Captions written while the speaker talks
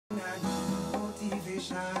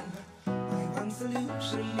motivation. My one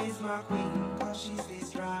solution is my queen, cause she stays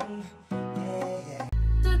strong. Yeah, yeah.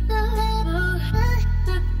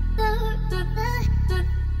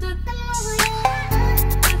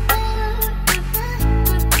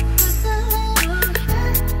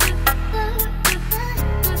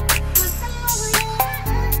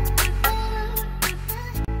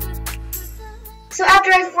 So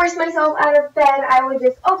after I force myself out of bed, I would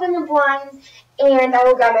just open the blinds and I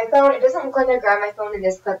will grab my phone. It doesn't look like I grabbed my phone in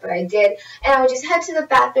this clip, but I did. And I would just head to the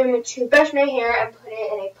bathroom to brush my hair and put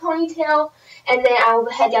it in a ponytail. And then I will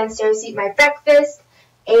head downstairs to eat my breakfast.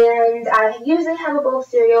 And I usually have a bowl of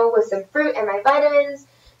cereal with some fruit and my vitamins.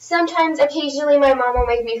 Sometimes, occasionally, my mom will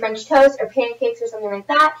make me French toast or pancakes or something like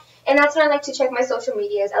that. And that's when I like to check my social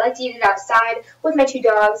medias. I like to eat it outside with my 2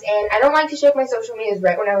 dogs, and I don't like to check my social medias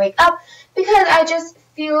right when I wake up because I just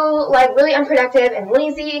feel like really unproductive and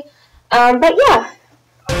lazy. But yeah.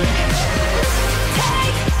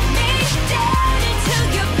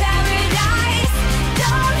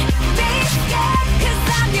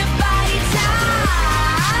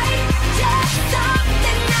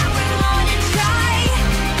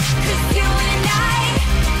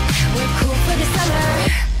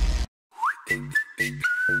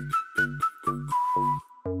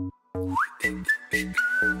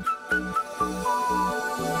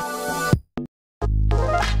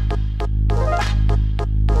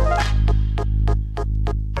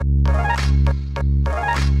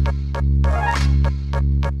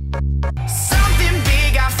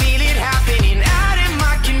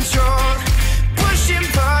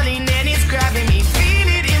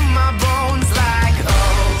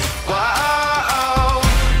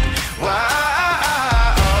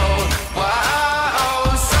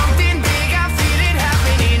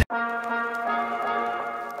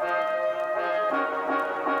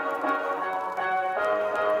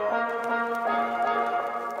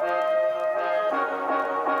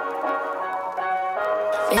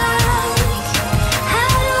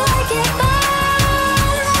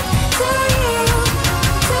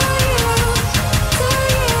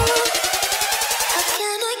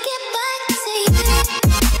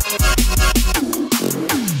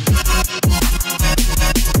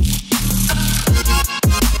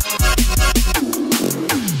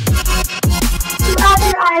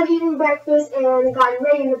 Breakfast and gotten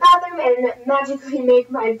ready in the bathroom and magically make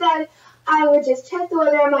my bed, I would just check the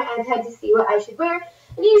weather on my iPad to see what I should wear.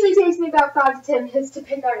 It usually takes me about 5 to 10 minutes to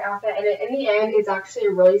pick out an outfit, and in the end, it's actually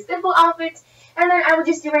a really simple outfit. And then I would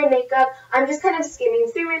just do my makeup. I'm just kind of skimming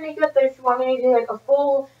through my makeup, but if you want me to do like a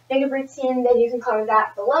full makeup routine, then you can comment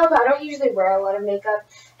that below. But I don't usually wear a lot of makeup.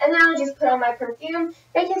 And then I would just put on my perfume,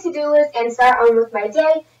 make a to-do list, and start on with my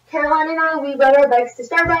day. Caroline and I, we rode our bikes to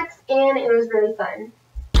Starbucks, and it was really fun.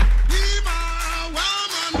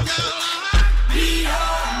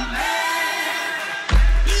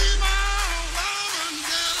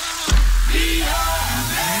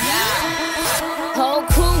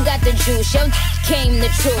 The juice, yo came the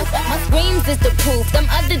truth. My screams is the proof. Them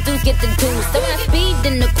other dudes get the deuce. So I speed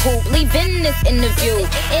in the coupe, leaving this interview.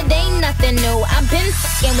 It ain't nothing new. I've been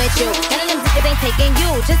fucking with you. None of them niggas ain't taking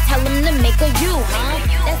you. Just tell them to make a you, huh?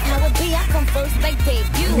 That's how it be. I come first like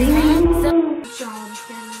debut.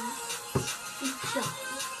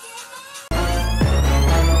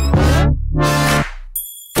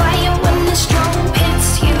 Fire when the storm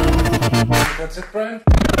hits you. That's it, Brian?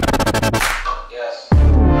 Yes.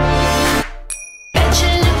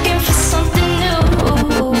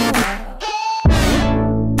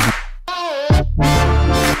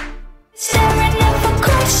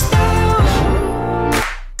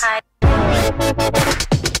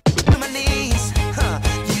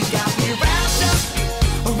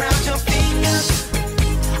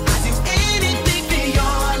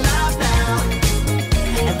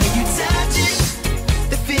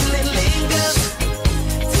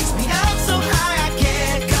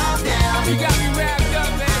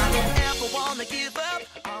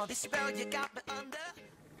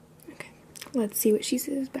 Let's see what she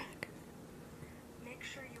says back. Make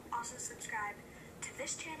sure you also subscribe to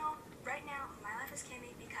this channel right now, My Life as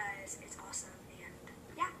Kimmy, because it's awesome, and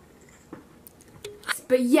yeah.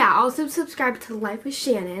 But yeah, also subscribe to Life with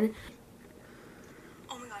Shannon.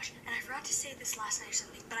 Oh my gosh, and I forgot to say this last night or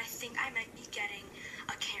something, but I think I might be getting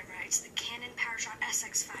a camera. It's the Canon PowerShot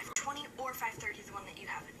SX520 or 530, the one that you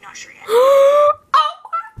have. Not sure yet. Oh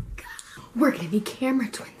my god. We're gonna be camera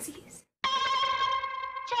twinsies.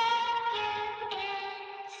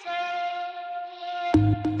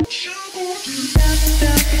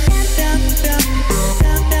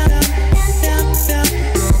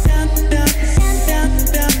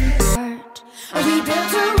 We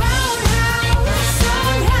built a roundhouse.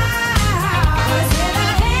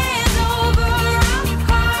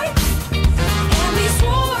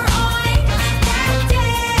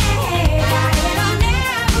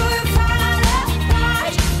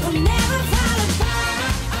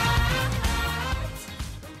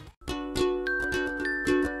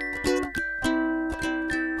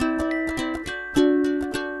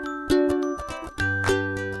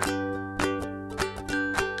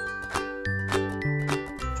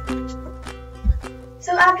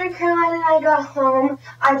 after Caroline and I got home,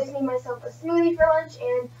 I just made myself a smoothie for lunch,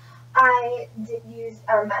 and I did use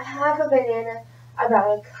half a banana,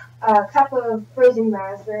 about a cup of frozen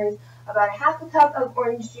raspberries, about a half a cup of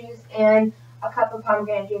orange juice, and a cup of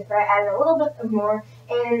pomegranate juice, but I added a little bit more,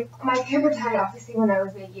 and my camera died obviously when I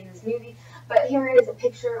was making the smoothie, but here is a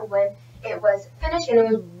picture when it was finished, and it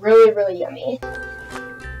was really, really yummy.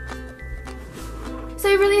 So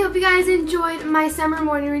I really hope you guys enjoyed my summer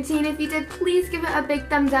morning routine. If you did, please give it a big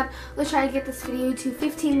thumbs up. Let's try to get this video to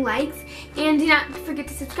 15 likes. And do not forget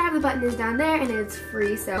to subscribe. The button is down there and it's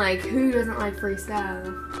free. So like, who doesn't like free stuff?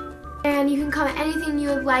 And you can comment anything you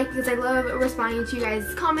would like because I love responding to you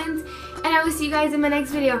guys' comments. And I will see you guys in my next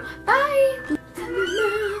video. Bye!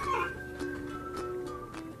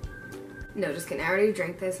 No, just kidding. I already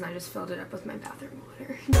drank this and I just filled it up with my bathroom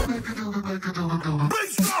water.